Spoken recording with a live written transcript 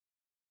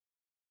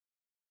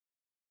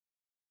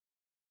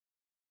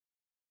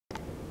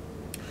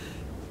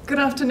Good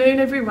afternoon,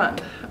 everyone.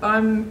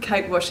 I'm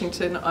Kate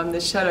Washington. I'm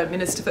the Shadow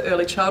Minister for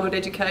Early Childhood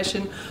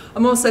Education.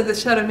 I'm also the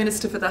Shadow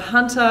Minister for the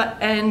Hunter,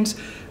 and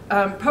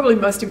probably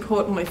most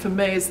importantly for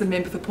me as the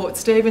member for Port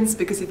Stephens,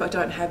 because if I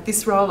don't have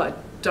this role, I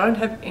don't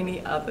have any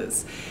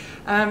others.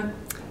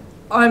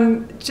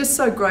 I'm just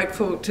so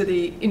grateful to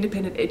the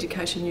Independent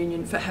Education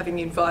Union for having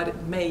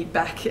invited me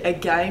back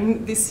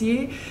again this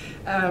year.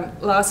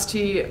 Last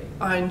year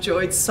I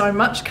enjoyed so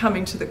much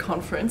coming to the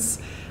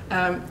conference,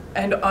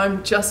 and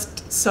I'm just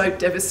so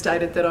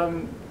devastated that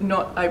I'm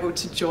not able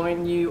to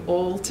join you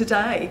all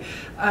today.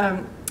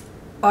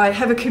 I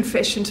have a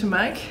confession to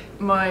make.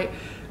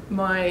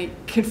 My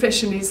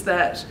confession is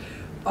that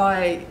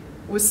I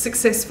was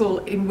successful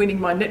in winning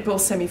my netball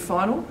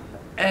semi-final,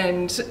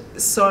 and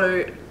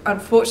so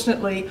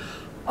unfortunately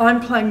I'm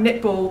playing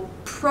netball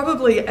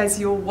probably as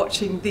you're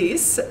watching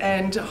this,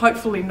 and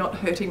hopefully not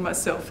hurting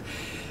myself.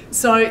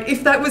 So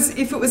if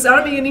it was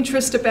only an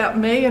interest about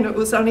me and it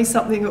was only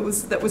something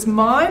that was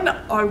mine,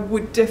 I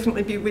would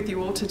definitely be with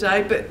you all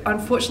today. But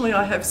unfortunately,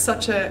 I have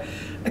such a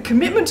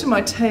commitment to my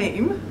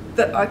team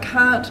that I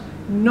can't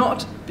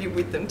not be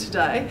with them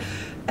today.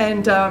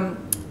 And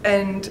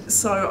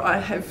so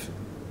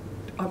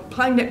I'm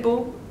playing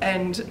netball,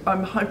 and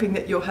I'm hoping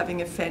that you're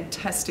having a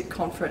fantastic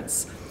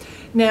conference.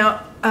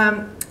 Now,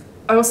 I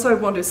also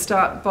want to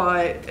start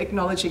by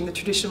acknowledging the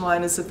traditional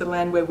owners of the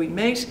land where we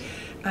meet,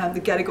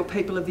 the Gadigal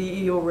people of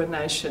the Eora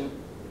Nation.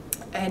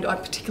 And I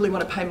particularly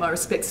want to pay my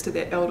respects to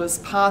their elders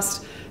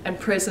past and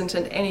present,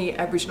 and any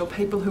Aboriginal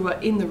people who are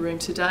in the room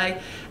today.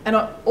 And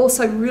I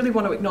also really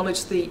want to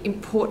acknowledge the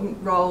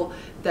important role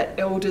that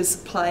elders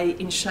play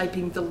in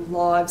shaping the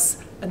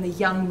lives and the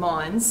young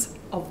minds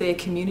of their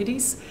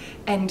communities.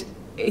 And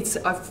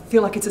I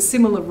feel like it's a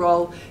similar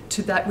role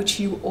to that which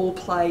you all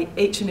play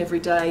each and every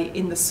day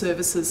in the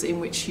services in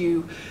which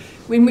you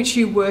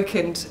work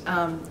and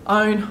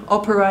own,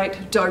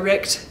 operate,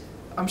 direct.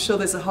 I'm sure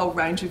there's a whole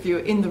range of you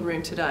in the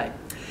room today.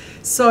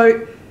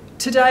 So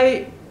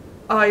today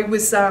I'll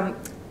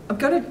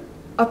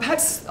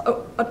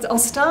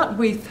start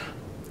with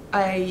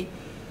a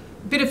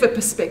bit of a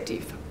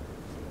perspective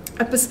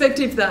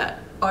that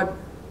I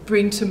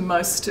bring to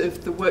most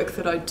of the work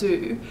that I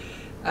do,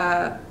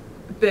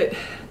 but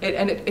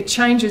it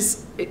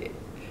changes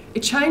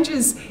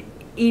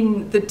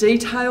in the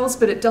details,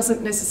 but it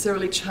doesn't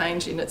necessarily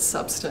change in its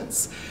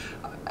substance.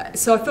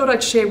 So I thought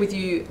I'd share with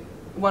you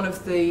one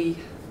of the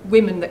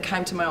women that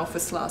came to my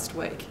office last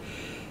week.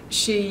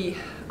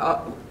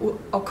 I'll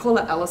call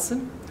her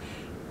Alison.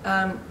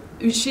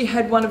 She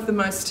had one of the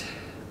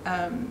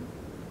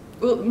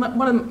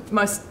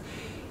most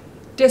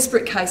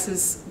desperate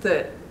cases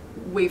that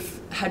we've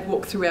had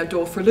walk through our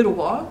door for a little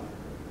while,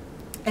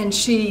 and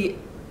she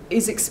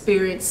is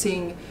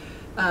experiencing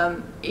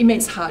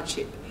immense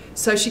hardship.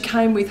 So she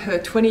came with her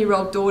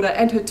 20-year-old daughter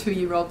and her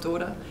 2-year-old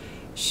daughter.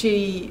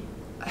 She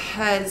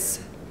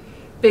has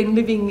been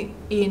living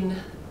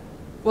in,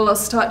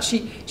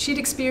 she'd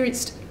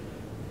experienced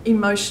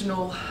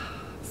emotional,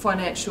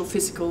 financial,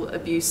 physical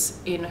abuse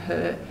in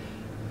her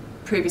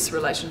previous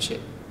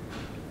relationship.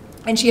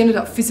 And she ended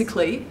up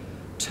physically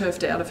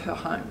turfed out of her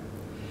home.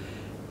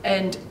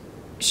 And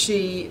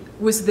she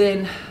was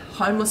then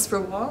homeless for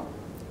a while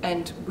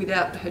and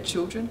without her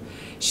children.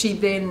 She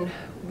then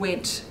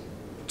went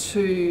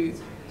to,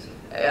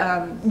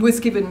 was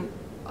given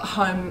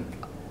home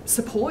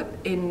support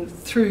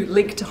through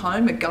Link to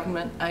Home, a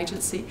government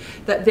agency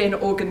that then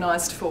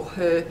organised for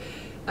her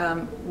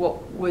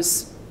what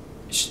was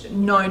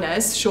known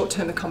as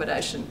short-term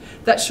accommodation.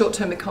 That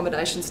short-term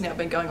accommodation's now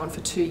been going on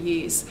for 2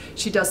 years.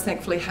 She does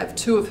thankfully have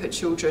 2 of her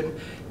children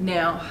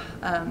now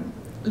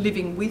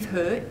living with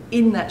her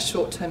in that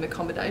short-term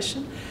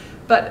accommodation,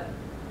 but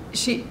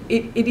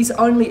it is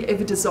only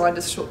ever designed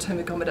as short-term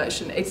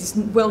accommodation. It is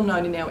well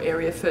known in our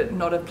area for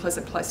not a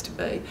pleasant place to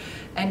be,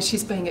 and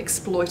she's being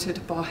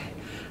exploited by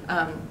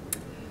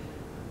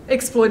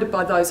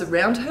those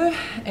around her,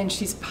 and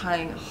she's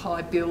paying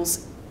high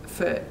bills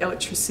for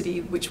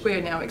electricity, which we're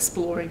now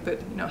exploring,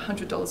 but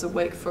 $100 a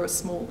week for a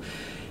small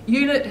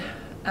unit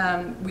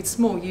with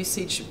small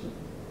usage.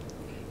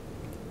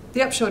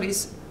 The upshot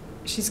is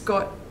she's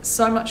got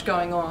so much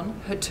going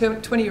on. Her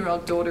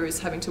 20-year-old daughter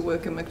is having to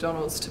work at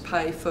McDonald's to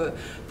pay for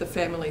the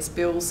family's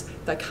bills.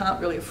 They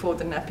can't really afford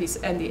the nappies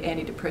and the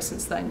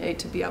antidepressants they need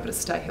to be able to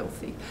stay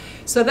healthy.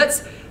 So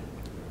that's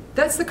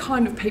the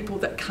kind of people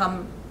that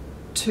come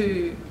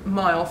to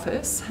my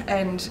office,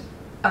 and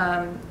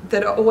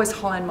that are always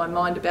high in my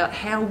mind about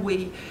how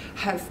we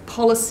have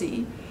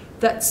policy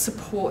that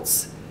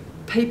supports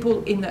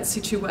people in that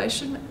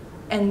situation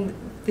and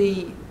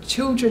the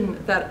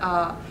children that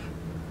are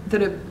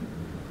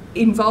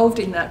involved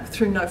in that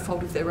through no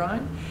fault of their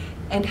own,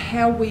 and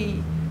how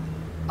we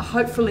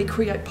hopefully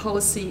create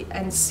policy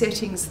and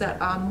settings that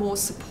are more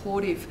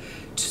supportive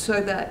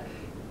so that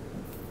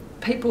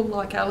people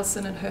like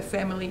Alison and her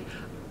family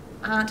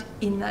aren't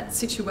in that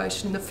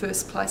situation in the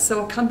first place. So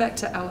I'll come back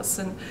to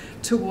Alison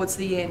towards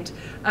the end.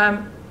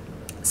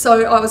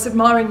 So I was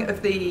admiring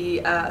of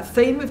the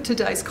theme of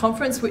today's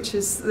conference, which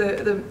is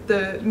the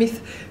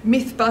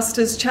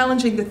Mythbusters,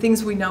 challenging the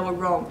things we know are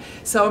wrong.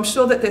 So I'm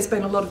sure that there's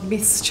been a lot of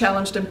myths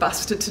challenged and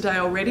busted today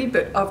already,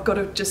 but I've got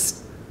to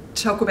just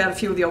talk about a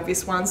few of the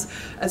obvious ones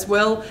as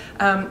well,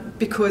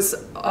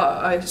 because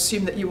I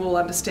assume that you all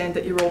understand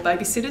that you're all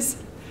babysitters.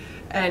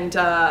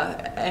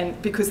 And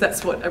because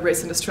that's what a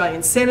recent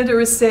Australian senator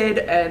has said,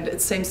 and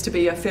it seems to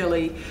be a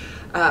fairly,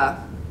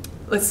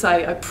 let's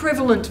say, a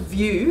prevalent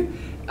view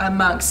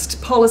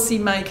amongst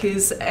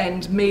policymakers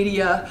and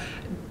media.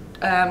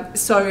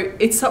 So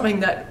it's something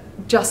that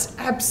just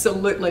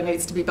absolutely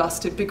needs to be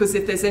busted, because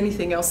if there's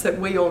anything else that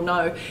we all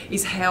know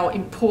is how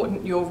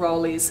important your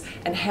role is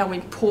and how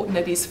important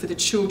it is for the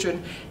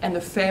children and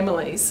the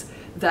families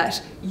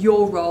that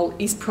your role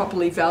is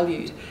properly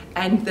valued,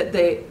 and that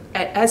they're,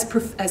 as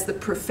the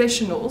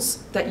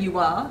professionals that you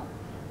are,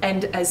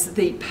 and as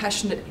the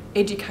passionate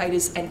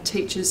educators and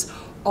teachers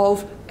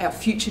of our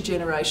future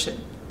generation.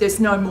 There's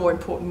no more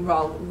important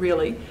role,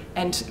 really,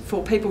 and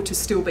for people to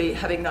still be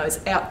having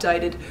those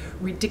outdated,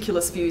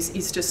 ridiculous views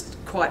is just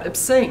quite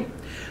obscene.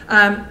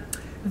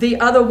 The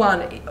other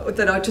one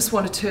that I just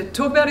wanted to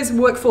talk about is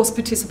workforce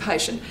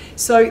participation.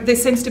 So there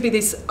seems to be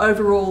this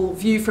overall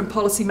view from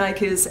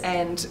policymakers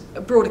and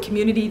a broader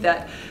community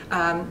that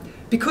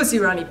because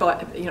you're only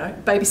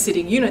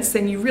babysitting units,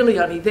 then you're really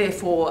only there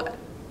for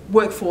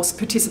workforce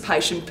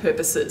participation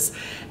purposes.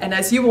 And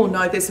as you all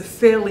know, there's a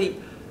fairly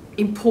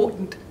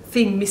important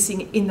thing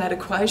missing in that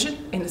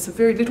equation, and it's a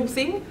very little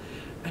thing,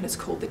 and it's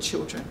called the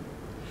children.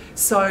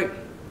 So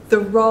the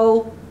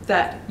role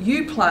that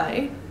you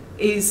play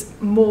is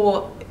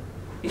more,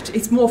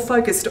 it's more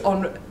focused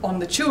on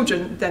the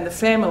children than the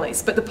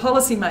families, but the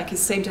policymakers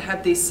seem to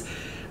have this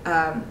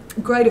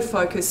greater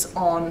focus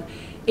on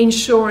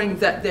ensuring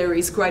that there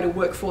is greater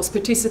workforce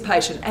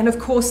participation, and of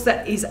course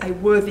that is a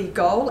worthy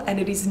goal and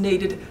it is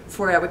needed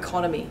for our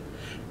economy.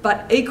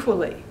 But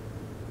equally,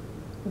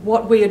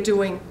 what we are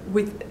doing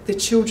with the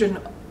children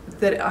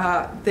that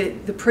are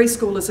the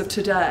preschoolers of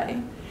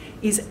today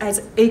is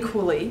as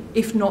equally,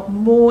 if not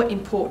more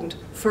important,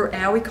 for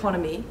our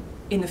economy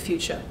in the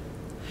future.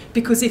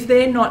 Because if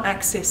they're not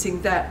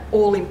accessing that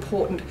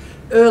all-important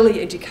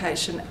early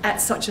education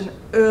at such an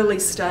early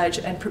stage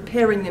and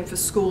preparing them for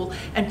school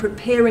and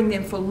preparing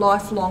them for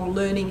lifelong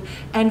learning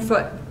and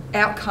for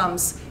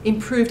outcomes,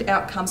 improved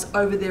outcomes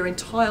over their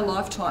entire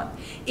lifetime,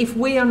 if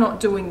we are not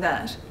doing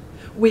that,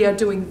 we are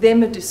doing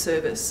them a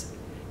disservice,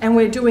 and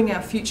we're doing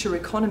our future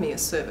economy a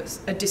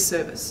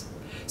disservice.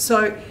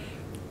 So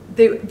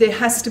there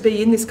has to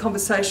be, in this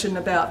conversation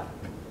about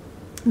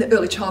the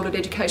early childhood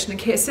education and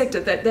care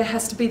sector, that there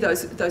has to be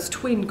those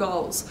twin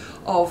goals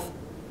of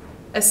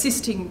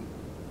assisting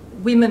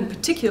women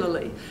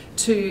particularly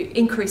to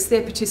increase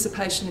their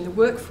participation in the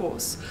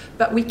workforce.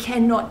 But we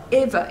cannot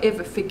ever,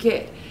 ever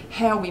forget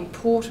how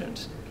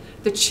important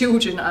the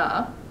children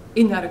are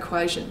in that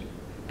equation,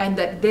 and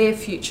that their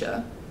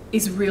future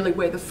is really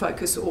where the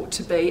focus ought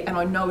to be, and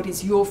I know it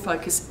is your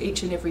focus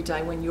each and every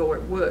day when you're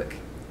at work.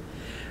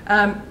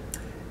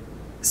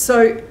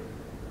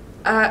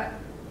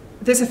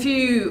 There's a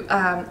few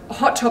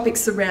hot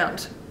topics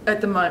around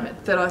at the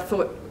moment that I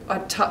thought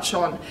I'd touch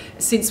on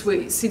since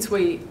we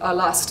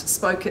last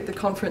spoke at the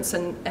conference,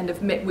 and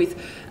have met with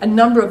a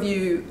number of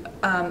you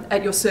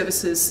at your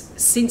services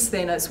since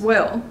then as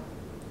well.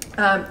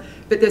 But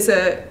there's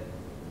a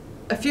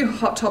few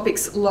hot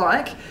topics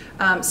like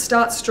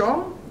Start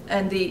Strong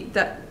and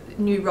that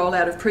new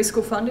rollout of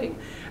preschool funding.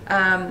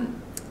 I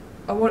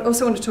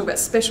also want to talk about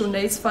special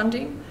needs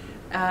funding,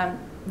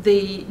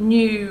 the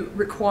new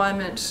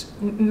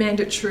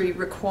mandatory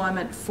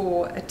requirement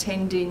for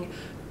attending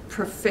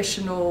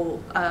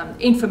professional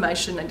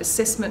information and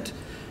assessment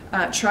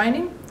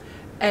training,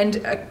 and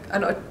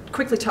I'll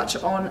quickly touch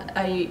on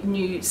a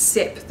new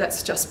SEP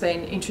that's just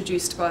been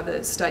introduced by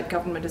the state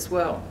government as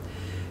well.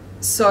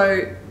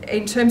 So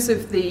in terms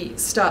of the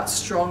Start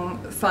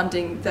Strong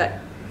funding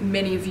that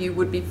many of you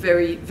would be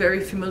very, very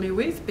familiar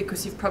with,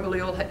 because you've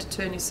probably all had to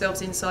turn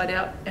yourselves inside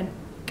out and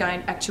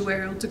gain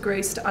actuarial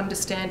degrees to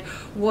understand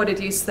what it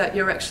is that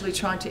you're actually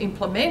trying to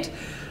implement.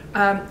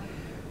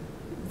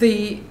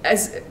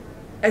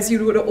 As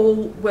you would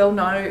all well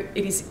know,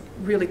 it is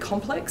really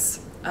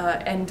complex,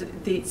 and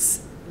the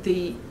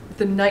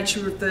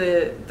nature of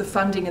the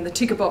funding and the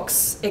ticker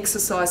box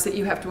exercise that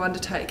you have to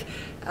undertake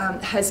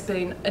has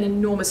been an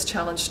enormous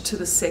challenge to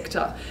the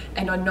sector,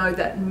 and I know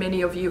that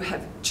many of you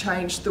have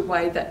changed the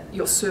way that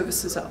your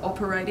services are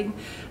operating,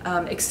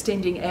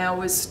 extending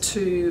hours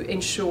to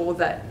ensure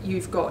that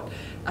you've got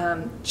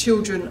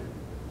children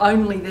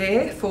only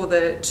there for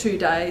the 2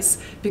 days,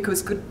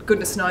 because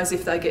goodness knows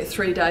if they get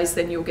 3 days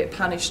then you'll get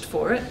punished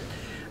for it.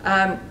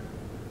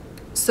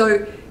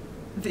 So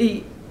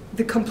the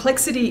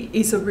complexity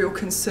is a real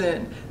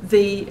concern.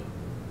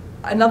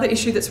 Another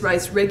issue that's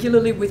raised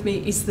regularly with me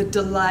is the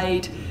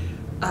delayed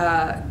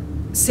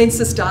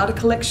census data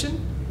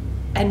collection,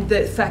 and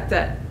the fact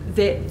that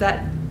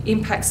that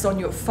impacts on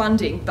your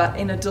funding, but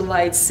in a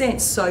delayed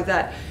sense, so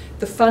that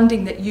the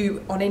funding that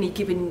you, on any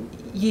given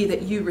year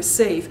that you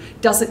receive,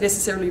 doesn't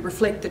necessarily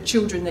reflect the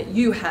children that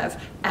you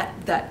have at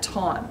that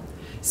time.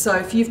 So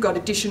if you've got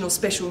additional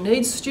special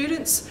needs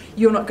students,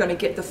 you're not going to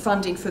get the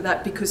funding for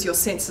that because your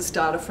census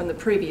data from the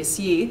previous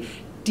year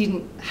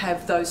didn't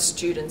have those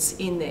students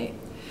in there.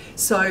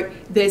 So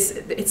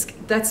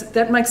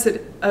that makes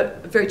it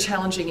very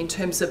challenging in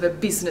terms of a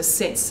business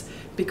sense,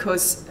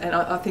 because, and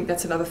I think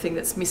that's another thing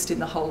that's missed in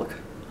the whole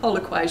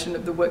equation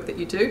of the work that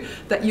you do,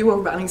 that you are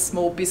running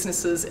small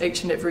businesses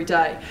each and every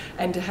day,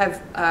 and to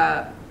have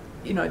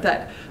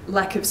that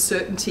lack of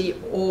certainty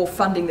or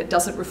funding that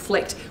doesn't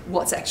reflect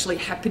what's actually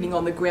happening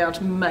on the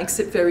ground makes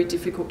it very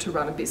difficult to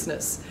run a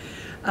business.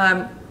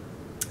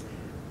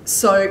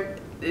 So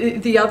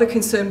the other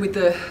concern with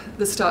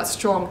the Start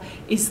Strong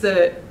is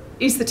the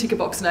ticker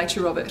box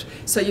nature of it.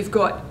 So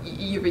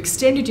you've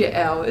extended your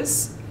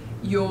hours,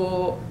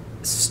 your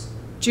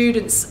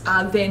students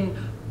are then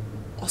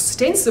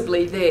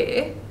ostensibly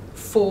there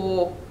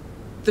for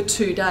the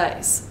 2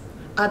 days.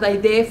 Are they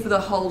there for the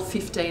whole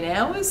 15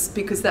 hours?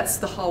 Because that's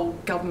the whole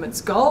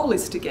government's goal,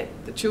 is to get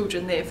the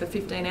children there for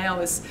 15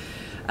 hours,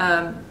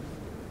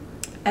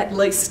 at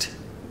least,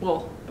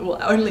 well,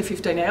 only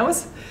 15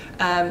 hours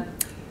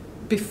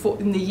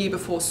in the year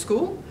before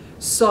school.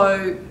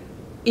 So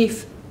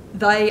if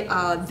they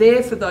are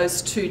there for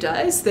those 2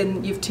 days,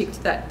 then you've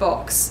ticked that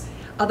box.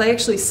 Are they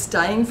actually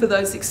staying for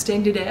those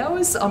extended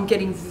hours? I'm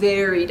getting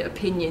varied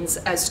opinions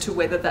as to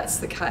whether that's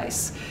the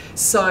case.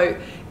 So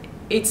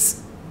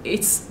it's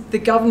the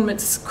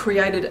government's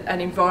created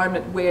an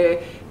environment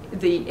where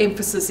the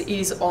emphasis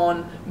is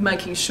on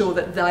making sure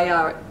that they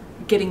are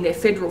getting their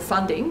federal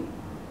funding,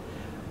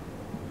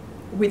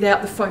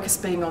 without the focus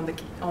being on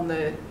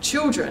the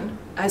children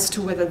as to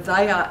whether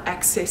they are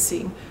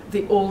accessing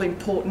the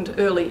all-important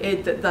early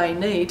ed that they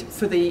need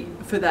for the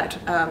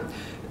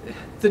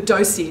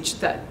dosage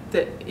that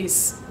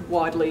is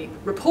widely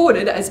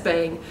reported as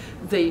being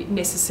the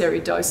necessary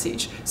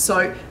dosage.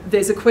 So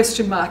there's a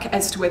question mark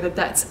as to whether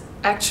that's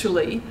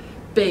actually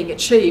being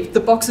achieved. The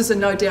boxes are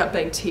no doubt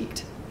being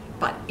ticked,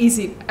 but is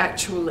it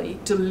actually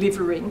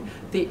delivering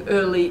the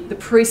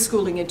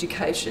preschooling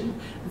education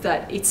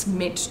that it's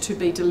meant to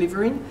be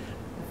delivering?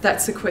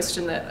 That's a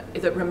question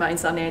that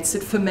remains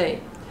unanswered for me.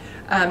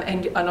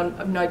 And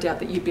I'm no doubt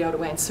that you'd be able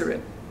to answer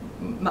it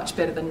much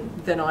better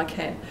than I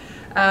can.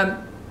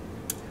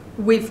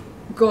 We've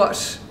got,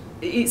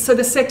 so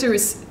the sector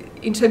is,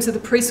 in terms of the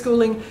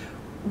preschooling,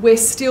 we're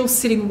still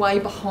sitting way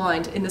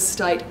behind in the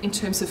state in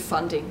terms of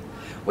funding.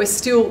 We're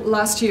still,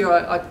 last year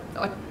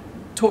I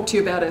talked to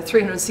you about a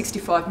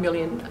 365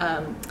 million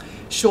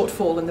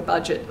shortfall in the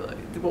budget.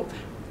 Well,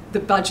 the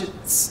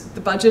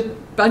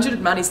budgeted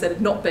monies that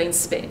had not been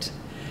spent.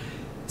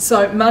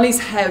 So monies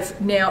have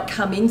now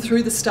come in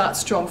through the Start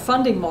Strong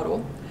funding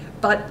model,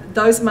 but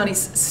those monies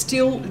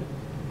still,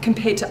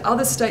 compared to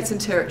other states and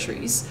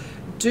territories,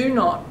 do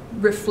not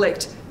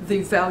reflect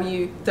the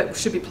value that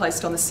should be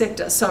placed on the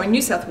sector. So in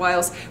New South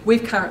Wales, we're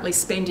currently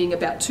spending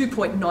about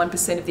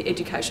 2.9% of the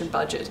education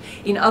budget.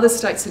 In other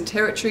states and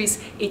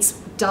territories, it's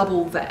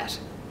double that,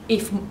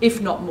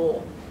 if not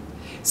more.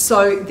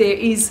 So there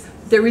is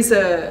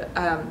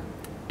an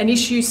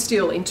issue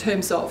still in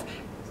terms of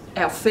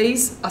our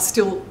fees are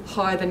still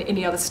higher than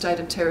any other state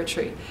and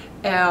territory.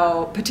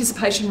 Our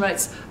participation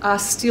rates are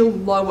still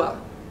lower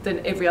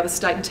than every other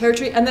state and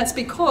territory, and that's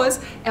because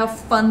our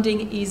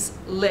funding is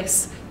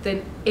less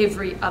than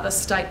every other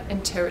state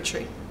and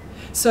territory.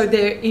 So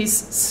there is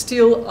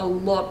still a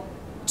lot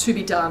to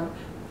be done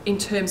in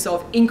terms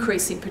of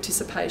increasing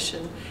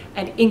participation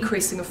and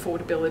increasing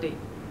affordability.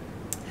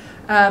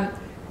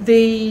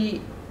 The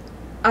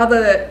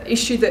other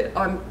issue that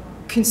I'm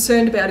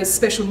concerned about is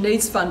special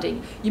needs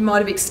funding. You might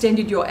have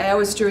extended your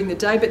hours during the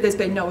day, but there's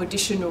been no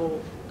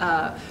additional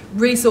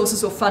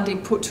resources or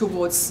funding put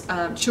towards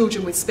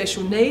children with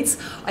special needs.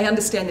 I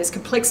understand there's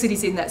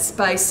complexities in that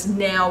space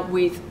now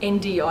with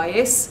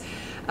NDIS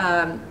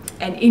and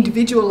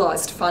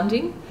individualised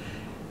funding,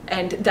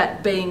 and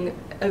that being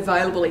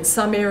available in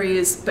some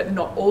areas but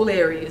not all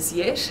areas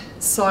yet.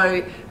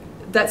 So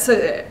that's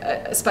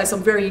a space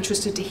I'm very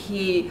interested to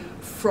hear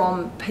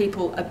from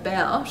people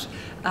about,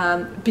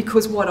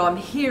 because what I'm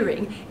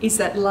hearing is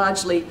that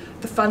largely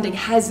the funding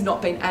has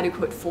not been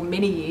adequate for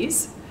many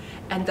years,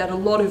 and that a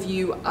lot of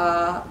you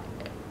are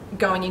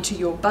going into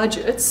your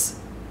budgets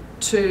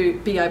to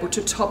be able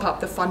to top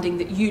up the funding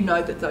that you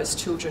know that those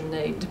children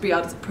need, to be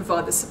able to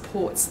provide the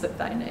supports that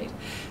they need.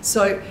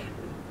 So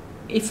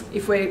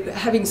if we're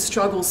having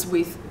struggles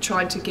with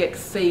trying to get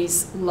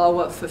fees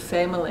lower for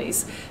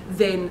families,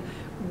 then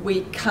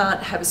we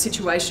can't have a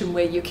situation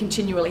where you're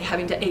continually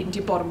having to eat into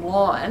your bottom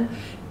line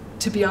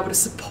to be able to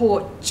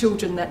support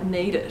children that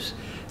need it.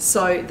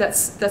 So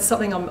that's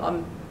something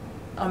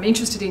I'm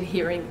interested in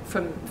hearing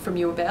from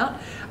you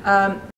about.